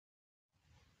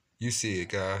You see it,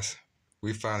 guys.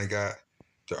 We finally got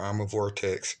the Arrma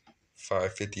Vorteks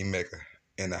 550 Mega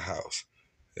in the house.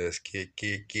 Let's get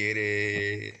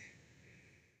it.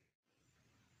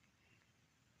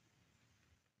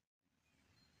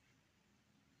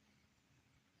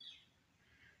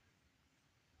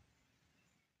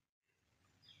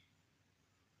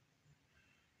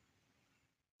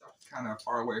 Kind of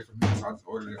far away from here, so I just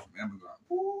ordered it from Amazon.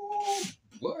 Ooh,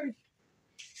 boy.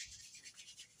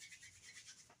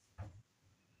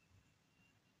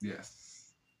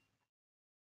 Yes.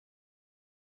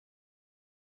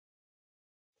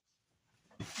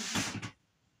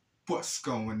 What's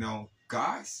going on,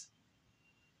 guys?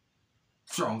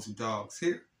 Drones and Dogs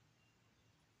here.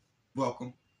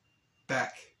 Welcome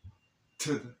back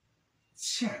to the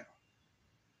channel.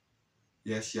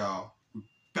 Yes, y'all. We're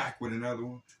back with another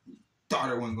one. We thought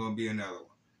it wasn't going to be another one.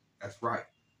 That's right.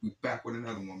 We're back with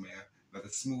another one, man. Another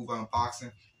smooth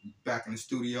unboxing. We're back in the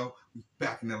studio. We're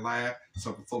back in the lab.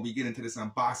 So before we get into this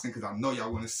unboxing, because I know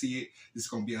y'all want to see it, this is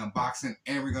going to be an unboxing,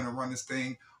 and we're going to run this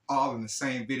thing all in the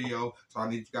same video. So I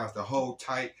need you guys to hold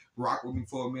tight, rock with me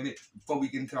for a minute. Before we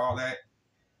get into all that,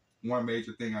 one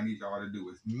major thing I need y'all to do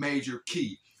is major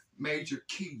key,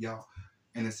 y'all.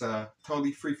 And it's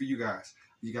totally free for you guys.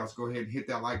 You guys go ahead and hit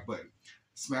that like button.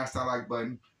 Smash that like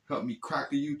button. Help me crack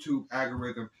the YouTube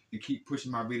algorithm and keep pushing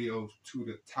my videos to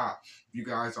the top. If you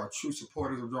guys are true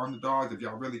supporters of Drones and Dogs, if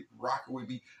y'all really rocking with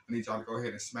me, I need y'all to go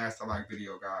ahead and smash the like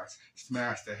video, guys.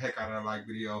 Smash the heck out of that like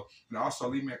video. And also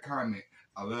leave me a comment.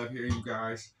 I love hearing you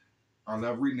guys. I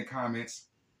love reading the comments.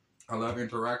 I love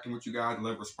interacting with you guys. I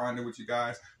love responding with you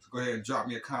guys. So go ahead and drop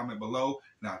me a comment below,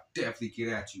 and I'll definitely get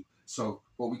at you. So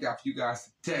what we got for you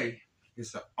guys today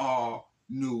is the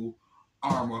all-new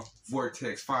Arrma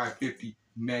Vorteks 550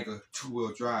 Mega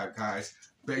two-wheel drive, guys.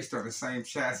 Based on the same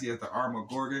chassis as the Arrma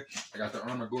Gorgon. I got the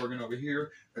Arrma Gorgon over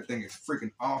here. That thing is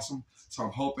freaking awesome. So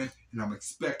I'm hoping and I'm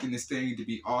expecting this thing to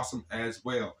be awesome as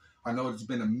well. I know there's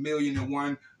been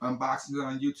 1,000,001 unboxings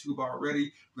on YouTube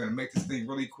already. We're going to make this thing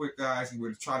really quick, guys, and we're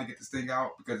going to try to get this thing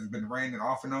out because it's been raining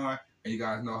off and on. And you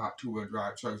guys know how two-wheel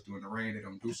drive trucks do in the rain. They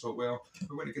don't do so well.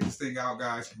 We're going to get this thing out,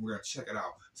 guys, and we're going to check it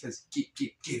out. It says, get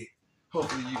it.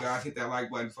 Hopefully you guys hit that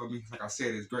like button for me. Like I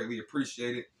said, it's greatly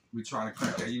appreciated. We're trying to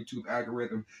crack that YouTube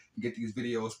algorithm and get these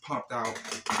videos pumped out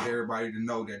for everybody to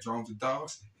know that Drones and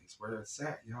Dogs is where it's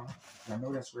at, y'all. I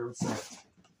know that's where it's at.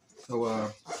 So,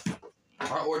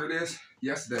 I ordered this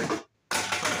yesterday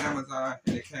from Amazon,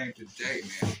 and it came today,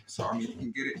 man. So, I mean, you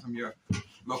can get it from your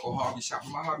local hobby shop.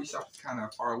 My hobby shop is kind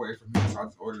of far away from here, so I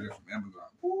just ordered it from Amazon.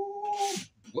 Ooh,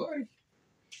 boy.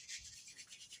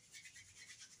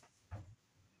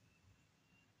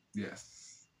 Yes.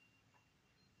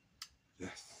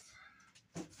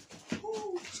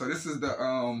 Ooh. So this is the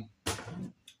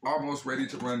almost ready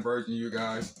to run version, you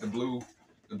guys. The blue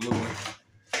one.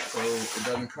 So it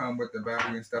doesn't come with the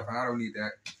battery and stuff, and I don't need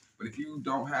that. But if you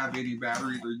don't have any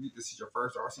batteries, or this is your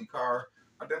first RC car,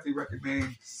 I definitely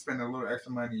recommend spending a little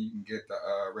extra money. You can get the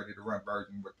ready to run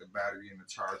version with the battery and the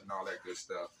charge and all that good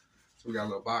stuff. So we got a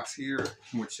little box here.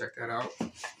 We'll check that out.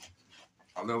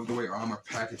 I love the way Arrma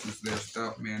packages their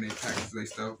stuff, man. They package their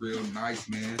stuff real nice,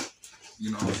 man.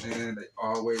 You know what I'm saying? They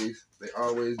always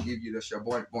give you the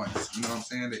shaboink boinks. You know what I'm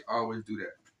saying? They always do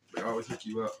that. They always hook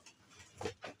you up.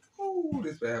 Ooh,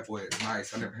 this bad boy is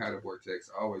nice. I never had a Vortex.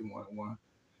 I always wanted one.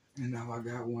 And now I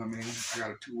got one, man. I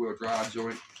got a two-wheel drive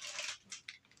joint.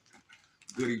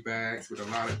 Goodie bags with a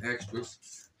lot of extras.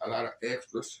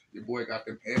 Your boy got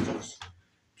them extras.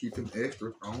 Keep them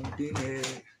extras on the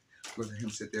head. Look at him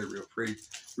sit there real pretty.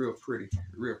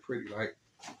 Like,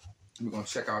 we're going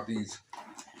to check out these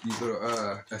little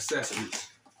accessories.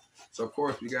 So, of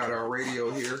course, we got our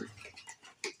radio here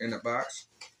in the box.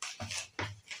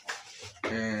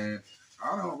 And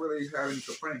I don't really have any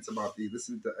complaints about these. This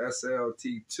is the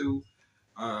SLT2,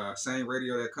 same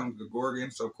radio that comes with the Gorgon.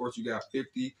 So, of course, you got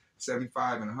 50,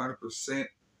 75, and 100%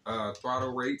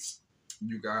 throttle rates.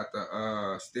 You got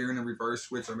the steering and reverse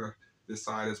switch on this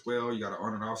side as well. You got an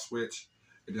on and off switch.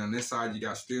 And then on this side, you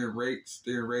got steering rate,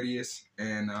 steering radius,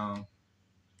 and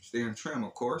steering trim,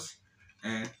 of course,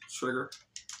 and trigger,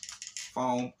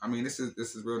 foam. I mean, this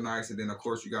is real nice. And then, of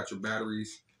course, you got your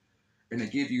batteries. And they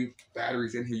give you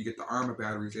batteries in here. You get the Arrma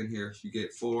batteries in here. You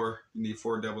get you need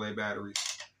 4 AA batteries.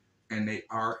 And they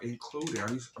are included.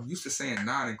 I'm used to saying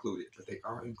not included, but they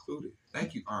are included.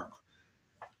 Thank you, Arrma.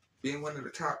 Being one of the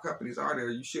top companies out there,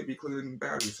 you should be including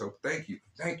batteries. So thank you.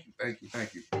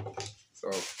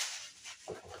 So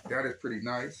that is pretty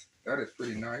nice. I'm gonna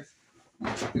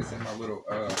put this in my little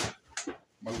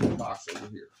box over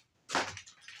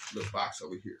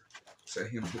here. Set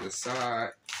him to the side.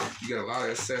 You get a lot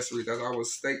of accessories. As I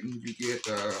was stating, you get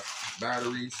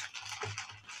batteries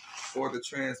for the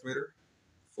transmitter,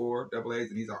 4 AA's,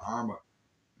 and these are Arrma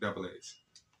AA's.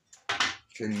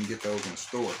 Can't even get those in the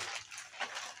store.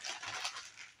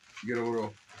 You get a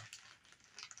little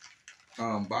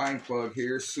bind plug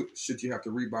here, should you have to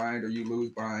rebind or you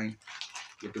lose bind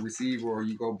with the receiver, or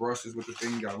you go brushes with the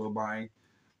thing. You got a little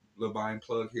bind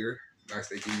plug here. Nice,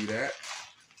 they give you that.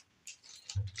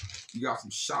 You got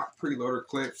some shock preloader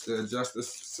clips to adjust the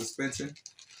suspension,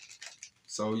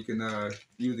 so you can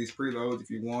use these preloads if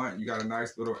you want. You got a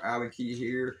nice little Allen key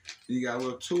here. You got a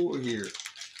little tool here.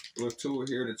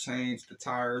 To change the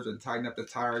tires and tighten up the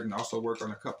tires, and also work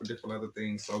on a couple different other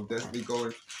things. So definitely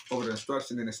going over the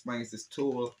instruction and explains this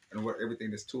tool and what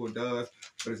everything this tool does.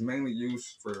 But it's mainly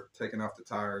used for taking off the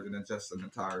tires and adjusting the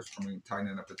tires. I mean,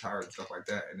 tightening up the tires and stuff like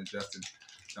that, and adjusting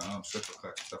the slipper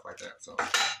clutch and stuff like that. So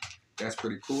that's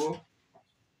pretty cool.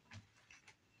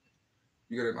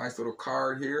 You got a nice little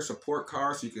card here, support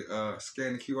card, so you can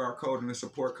scan the QR code in the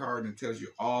support card, and it tells you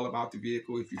all about the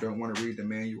vehicle if you don't want to read the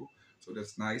manual. So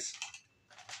that's nice.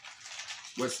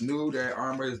 What's new that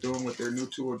Arrma is doing with their new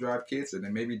two-wheel drive kits, and they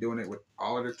may be doing it with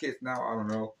all of their kits now, I don't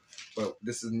know. But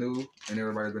this is new, and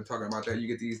everybody's been talking about that. You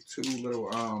get these two little,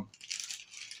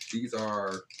 these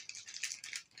are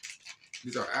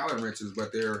Allen wrenches,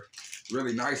 but they're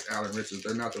really nice Allen wrenches.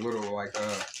 They're not the little, like,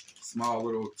 small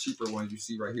little cheaper ones you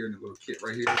see right here in the little kit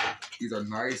right here. These are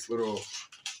nice little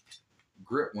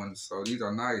grip ones, so these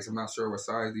are nice. I'm not sure what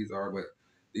size these are, but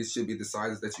these should be the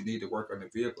sizes that you need to work on the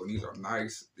vehicle. And these are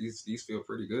nice. These feel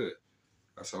pretty good.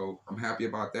 So I'm happy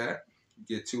about that.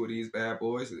 Get 2 of these bad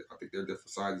boys. I think they're different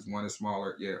sizes. One is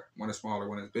smaller. Yeah, one is smaller,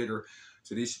 one is bigger.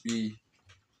 So these should be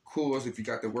cool if you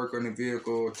got to work on the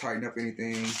vehicle, tighten up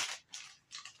anything,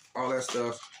 all that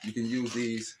stuff. You can use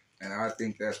these. And I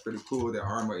think that's pretty cool that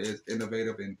Arrma is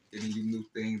innovative and getting you new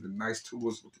things and nice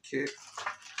tools with the kit.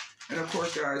 And of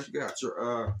course, guys, you got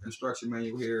your instruction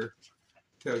manual here.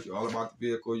 Tells you all about the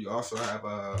vehicle. You also have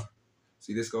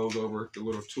see, this goes over the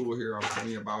little tool here I was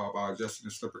telling you about adjusting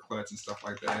the slipper clutch and stuff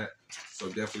like that. So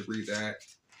definitely read that.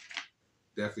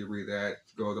 Definitely read that.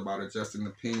 It goes about adjusting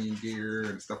the pinion gear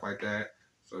and stuff like that.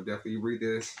 So definitely read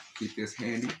this. Keep this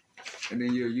handy. And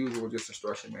then your usual just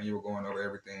instruction manual going over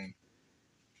everything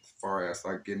as far as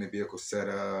like getting the vehicle set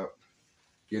up,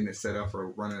 getting it set up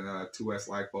for running a 2S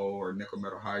LiPo or nickel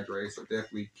metal hydrate. So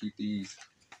definitely keep these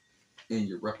in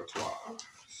your repertoire.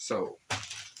 So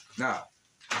now,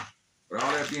 with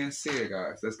all that being said,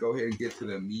 guys, let's go ahead and get to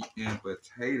the meat and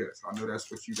potatoes. I know that's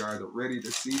what you guys are ready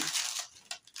to see.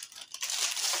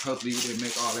 Hopefully you didn't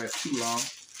make all that too long.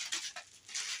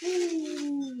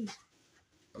 Ooh.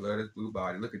 I love this blue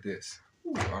body. Look at this.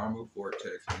 Ooh, Arrma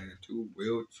Vorteks, man.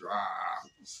 2-wheel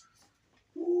drive.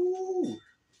 Ooh.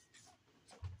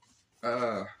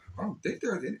 I don't think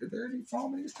there's any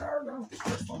foam in these tires. I don't think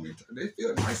there's foam in these tires. They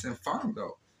feel nice and firm,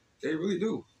 though. They really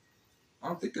do. I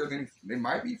don't think there's any. They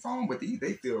might be foam, but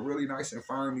they feel really nice and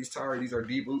firm. These tires, these are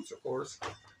D-boots, of course.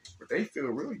 But they feel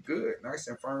really good. Nice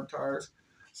and firm tires.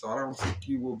 So I don't think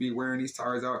you will be wearing these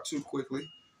tires out too quickly.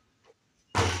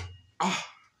 Of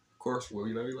course, what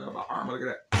we love about Arrma. Look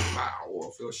at that. Wow,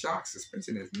 oil field shock.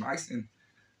 Suspension is nice and...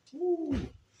 Woo.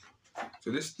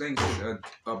 So this thing should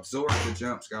absorb the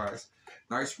jumps, guys.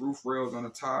 Nice roof rails on the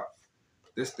top.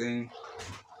 This thing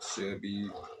should be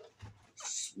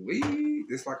sweet.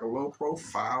 It's like a low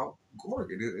profile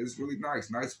Gorgon. It's really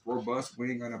nice. Nice robust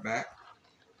wing on the back.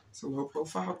 It's a low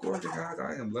profile Gorgon, guys.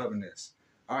 I am loving this.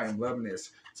 I am loving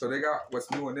this. So they got what's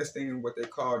new in this thing, what they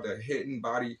call the hidden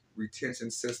body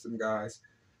retention system, guys.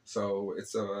 So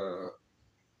it's a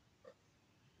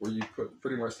where you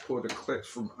pretty much pull the clips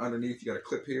from underneath. You got a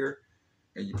clip here,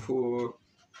 and you pull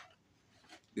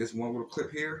this one little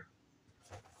clip here.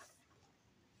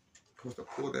 You're supposed to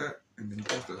pull that, and then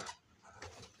you're supposed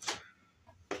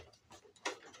to...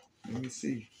 Let me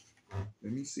see.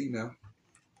 Let me see now.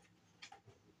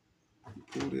 You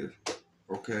pull this.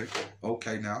 Okay.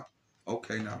 Okay now.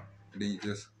 Okay now. And then you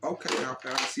just... Okay now,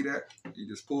 pal. You see that? You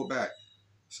just pull back.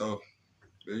 So,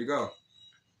 there you go.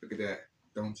 Look at that.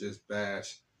 Don't just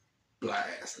bash.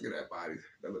 Blast. Look at that body.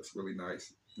 That looks really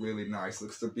nice. Really nice.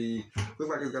 Looks like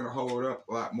it's gonna hold up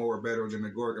a lot more better than the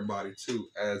Gorgon body too,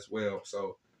 as well.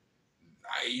 So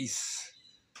nice.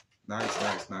 Nice.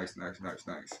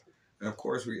 And of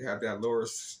course we have that lower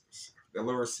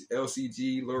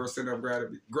LCG, lower center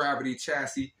of gravity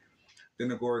chassis than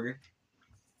the Gorgon.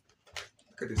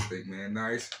 Look at this thing, man.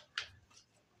 Nice.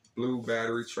 Blue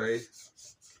battery tray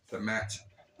to match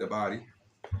the body.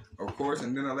 Of course,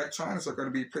 and then electronics are going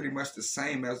to be pretty much the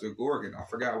same as the Gorgon. I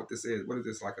forgot what this is. What is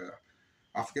this, like a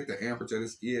I forget the amperage of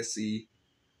this ESC,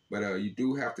 but you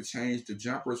do have to change the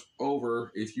jumpers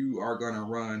over if you are gonna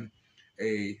run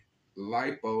a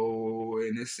LiPo,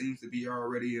 and it seems to be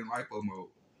already in LiPo mode,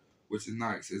 which is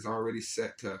nice. It's already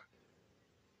set to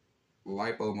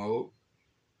LiPo mode,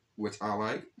 which I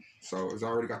like. So it's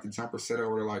already got the jumper set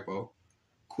over to LiPo.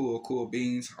 Cool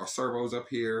beans. Our servos up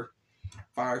here.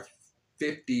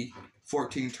 550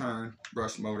 14-turn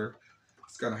brush motor.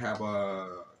 It's gonna have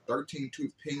a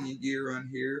 13-tooth pinion gear on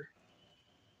here.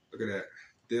 Look at that.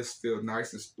 Diffs feel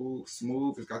nice and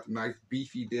smooth. It's got the nice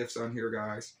beefy diffs on here,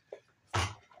 guys.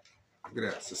 Look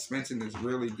at that. Suspension is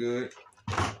really good.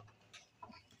 I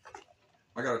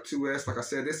got a 2S. Like I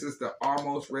said, this is the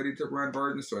almost ready to run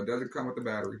version, so it doesn't come with the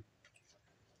battery.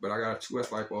 But I got a 2S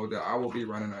LiPo that I will be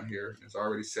running on here. It's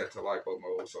already set to LiPo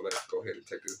mode, so let's go ahead and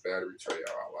take this battery tray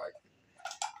out.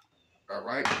 All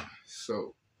right,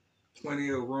 so plenty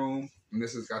of room. And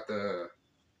this has got the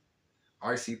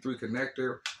IC3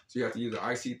 connector, so you have to use an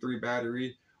IC3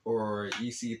 battery or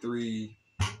EC3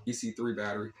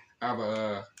 battery. I have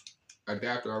a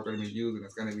adapter I'm going to be using.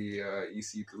 It's going to be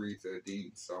EC3 to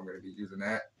D, so I'm going to be using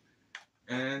that.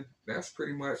 And that's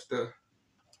pretty much the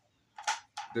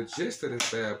gist of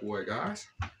this bad boy, guys.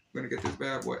 I'm going to get this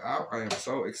bad boy out. I am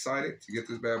so excited to get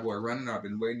this bad boy running. I've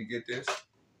been waiting to get this.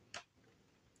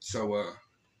 So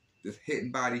this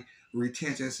hidden body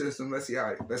retention system. Let's see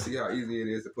how easy it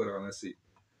is to put on. Let's see.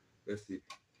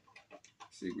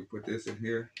 See, we put this in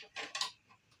here.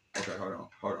 Okay, hold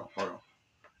on.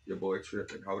 Your boy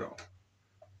tripping. Hold on.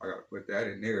 I gotta put that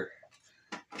in there.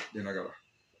 Then I gotta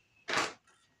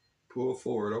pull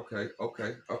forward. Okay.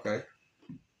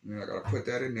 Then I gotta put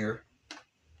that in there.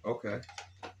 Okay.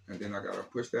 And then I gotta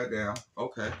push that down.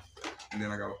 Okay. And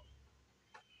then I gotta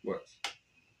what?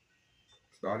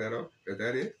 Start that up. Is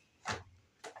that it?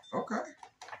 Okay.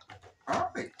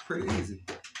 All right. Pretty easy.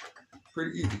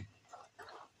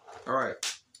 All right.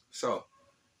 So,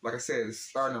 like I said, it's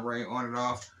starting to rain on and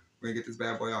off. We're gonna get this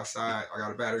bad boy outside. I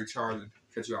got a battery charging.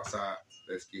 Catch you outside.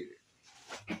 Let's get it.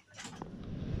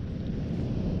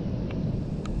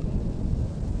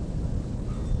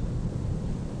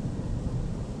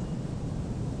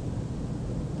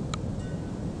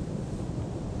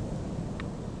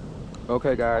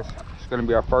 Okay, guys, it's gonna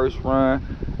be our first run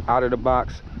out of the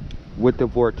box with the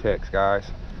Vorteks, guys.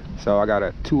 So I got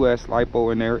a 2S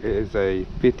LiPo in there. It is a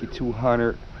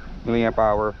 5200 milliamp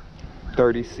hour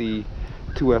 30C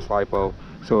 2S LiPo,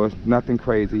 so it's nothing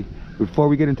crazy. Before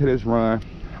we get into this run,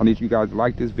 I need you guys to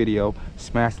like this video,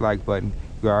 smash the like button.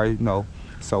 You already know.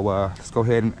 So let's go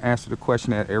ahead and answer the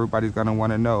question that everybody's gonna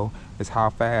want to know: is how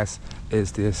fast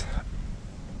is this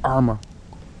Arrma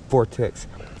Vorteks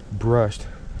brushed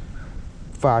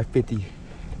 550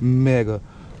 mega?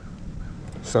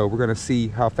 So we're gonna see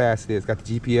how fast it is. Got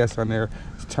the GPS on there.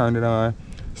 Let's turn it on.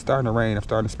 It's starting to rain. I'm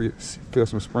starting to feel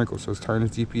some sprinkles, so let's turn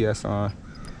this GPS on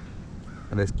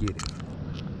and let's get it.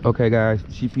 Okay, guys,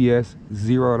 GPS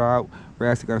zeroed out. We're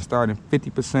actually gonna start in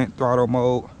 50% throttle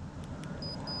mode.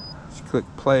 Just click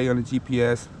play on the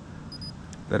GPS.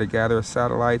 Let it gather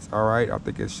satellites. All right, I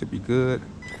think it should be good.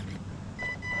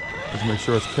 Let's make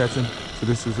sure it's catching. So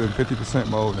this is in 50%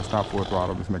 mode. It's not full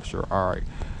throttle. Let's make sure. All right,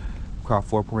 call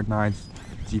 4.9.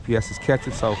 GPS is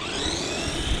catching, so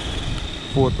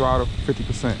full throttle,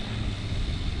 50%.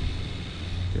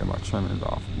 Yeah, my trimming is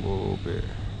off a little bit.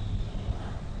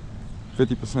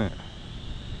 50%.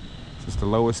 Just the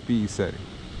lowest speed setting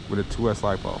with a 2S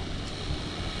LiPo.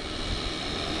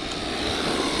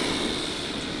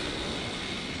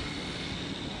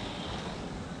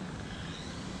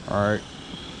 All right.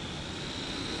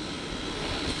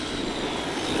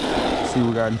 See,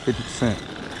 we got in 50%.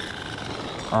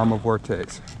 Arrma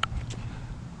Vorteks.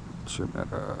 Trim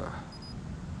that out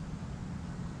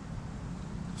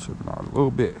a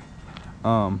little bit.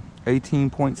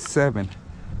 18.7.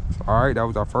 So, all right, that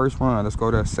was our first run. Let's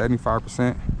go to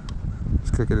 75%.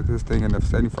 Let's click at this thing in the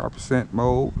 75%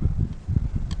 mode.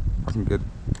 I can get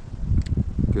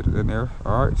it in there.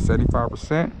 All right,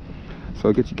 75%.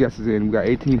 So get your guesses in. We got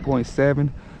 18.7.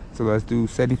 So let's do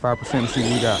 75% and see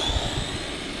what we got.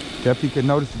 Definitely can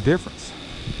notice the difference.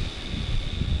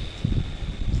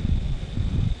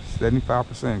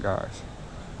 75%, guys.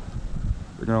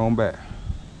 Bring it on back.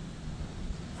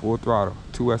 Full throttle,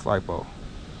 2S LiPo.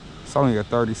 It's only a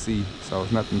 30C, so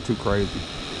it's nothing too crazy.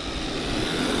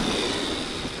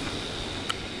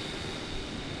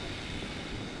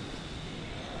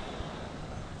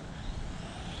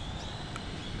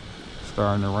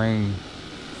 Starting to rain,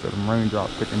 so the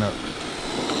raindrops picking up.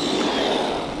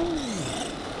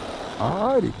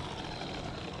 Alrighty.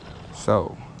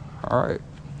 So, alright.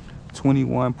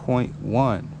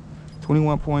 21.1.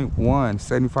 21.1,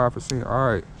 75%. All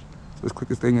right, so let's click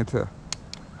this thing into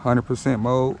 100%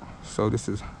 mode. So this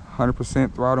is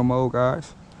 100% throttle mode,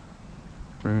 guys.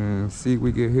 And see what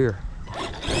we get here.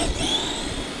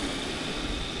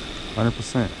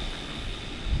 100%.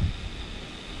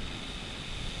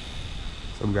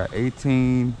 So we got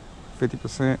 18,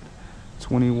 50%,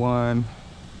 21,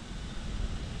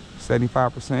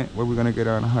 75%. What we're gonna get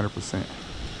on 100%.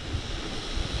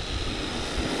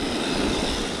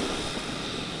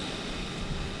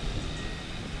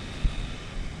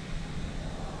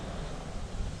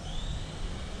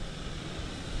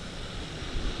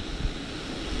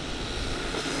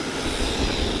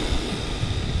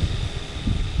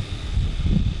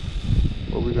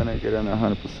 What we're gonna get on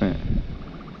 100%.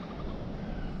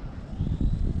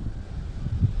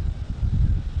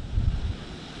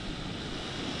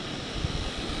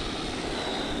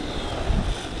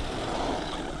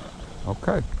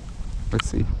 Okay, let's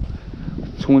see.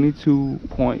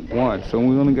 22.1. So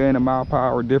we only gain a mile per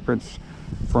hour difference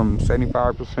from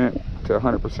 75% to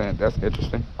 100%. That's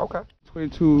interesting. Okay.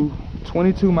 22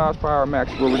 miles per hour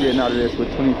max is what we're getting out of this with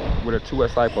a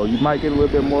 2S LiPo. You might get a little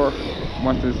bit more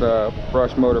once this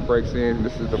brush motor breaks in.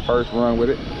 This is the first run with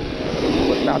it,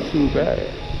 but not too bad.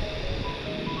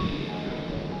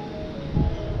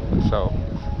 So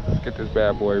let's get this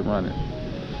bad boy running.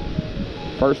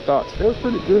 First thoughts, feels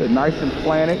pretty good. Nice and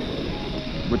planted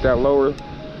with that lower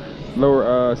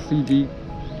CD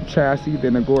chassis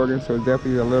than the Gorgon, so it's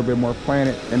definitely a little bit more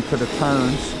planted into the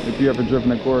turns. If you ever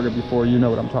driven a Gorgon before, you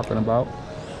know what I'm talking about.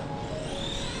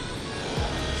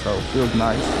 So it feels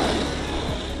nice.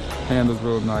 Handles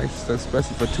real nice,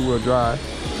 especially for two-wheel drive.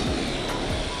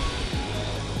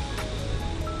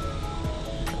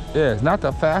 Yeah, it's not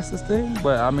the fastest thing,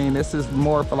 but I mean, this is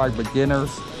more for like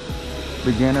beginners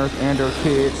and their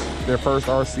kids, their first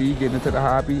RC, getting into the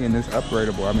hobby, and it's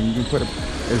upgradable. I mean, you can put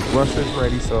it's brushless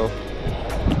ready, so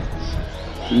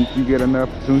as soon as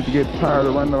you get tired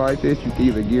of running like this, you can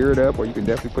either gear it up or you can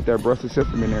definitely put that brushless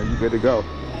system in there and you're good to go.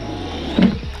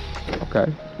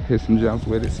 Okay, hit some jumps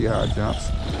with it, see how it jumps.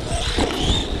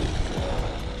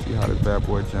 See how this bad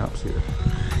boy jumps here.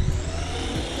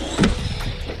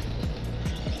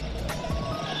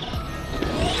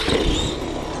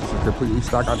 Completely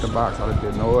stock out the box. I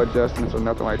did no adjustments or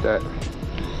nothing like that.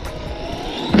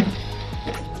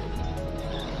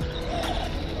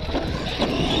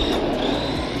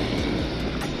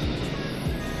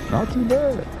 Not too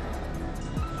bad.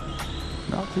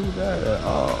 Not too bad at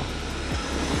all.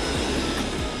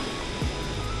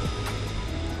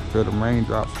 Feel the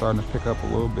raindrops starting to pick up a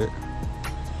little bit.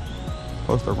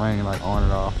 Supposed to rain like on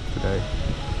and off today.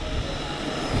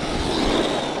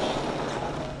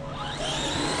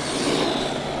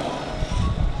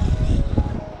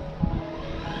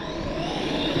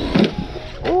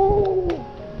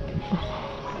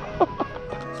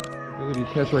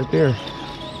 Test right there.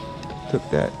 Took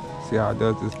that. See how it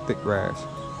does this thick grass.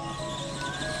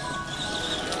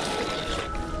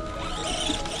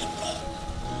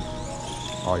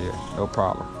 Oh yeah, no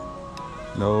problem.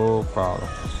 No problem.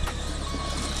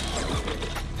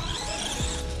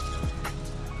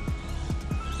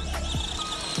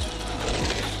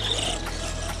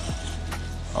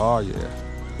 Oh yeah.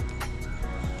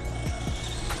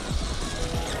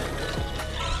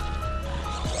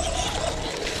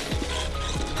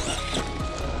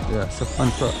 Yeah, it's a fun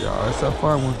truck, y'all. It's a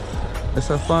fun one. It's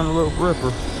a fun little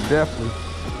ripper, definitely.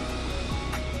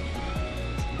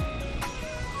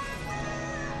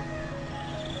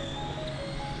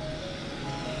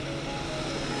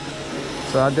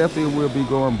 So I definitely will be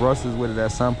going brushes with it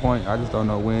at some point. I just don't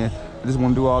know when. I just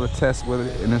want to do all the tests with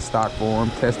it in the stock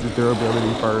form. Test its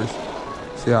durability first.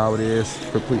 See how it is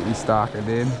completely stock, and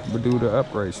then we'll do the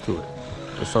upgrades to it.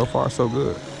 But so far, so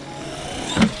good.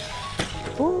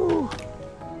 Woo.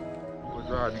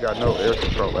 You got no air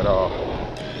control at all.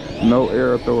 No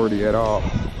air authority at all.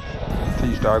 Until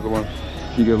you start going,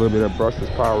 you get a little bit of brushless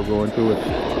power going to it.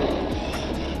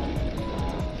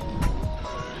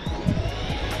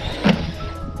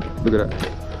 Look at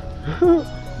that.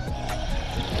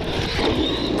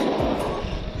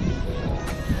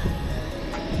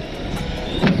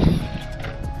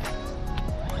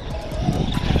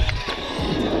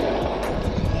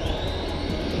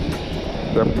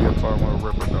 Definitely a fun little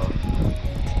ripper though.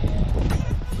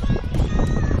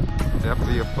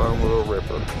 Definitely a fun little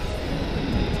ripper.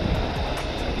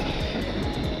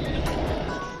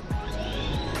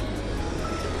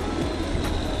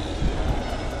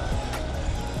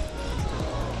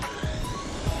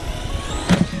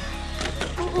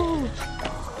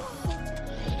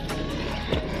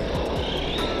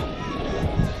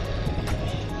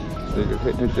 Big as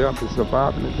hitting the jump, it's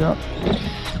surviving the jump.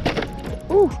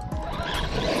 Woo.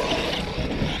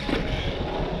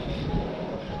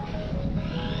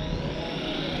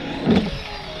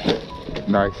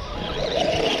 Nice.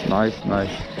 Nice,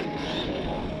 nice.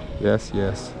 Yes,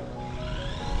 yes.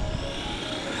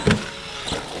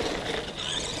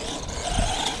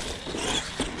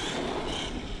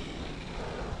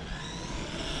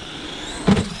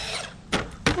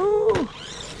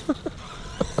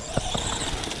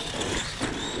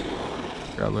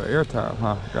 Got a little air time,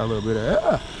 huh? Got a little bit of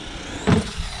air.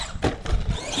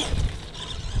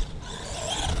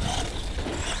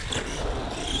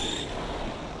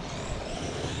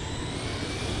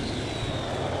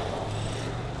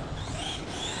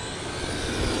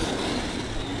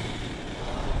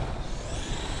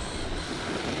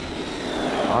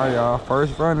 Alright, y'all,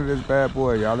 first run of this bad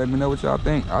boy. Y'all let me know what y'all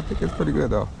think. I think it's pretty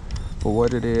good though. For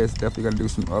what it is, definitely gotta do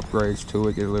some upgrades to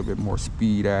it, get a little bit more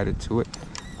speed added to it.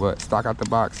 But stock out the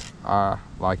box, I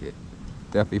like it.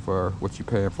 Definitely for what you're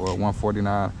paying for, $149.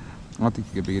 I don't think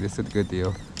you could beat it. It's a good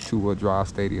deal. 2-wheel drive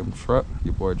stadium truck.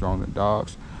 Your boy Drones and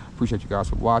Dogs. Appreciate you guys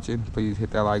for watching. Please hit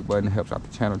that like button. It helps out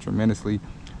the channel tremendously.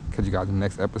 Catch you guys in the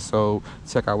next episode.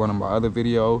 Check out one of my other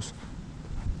videos.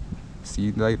 See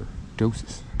you later.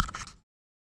 Deuces.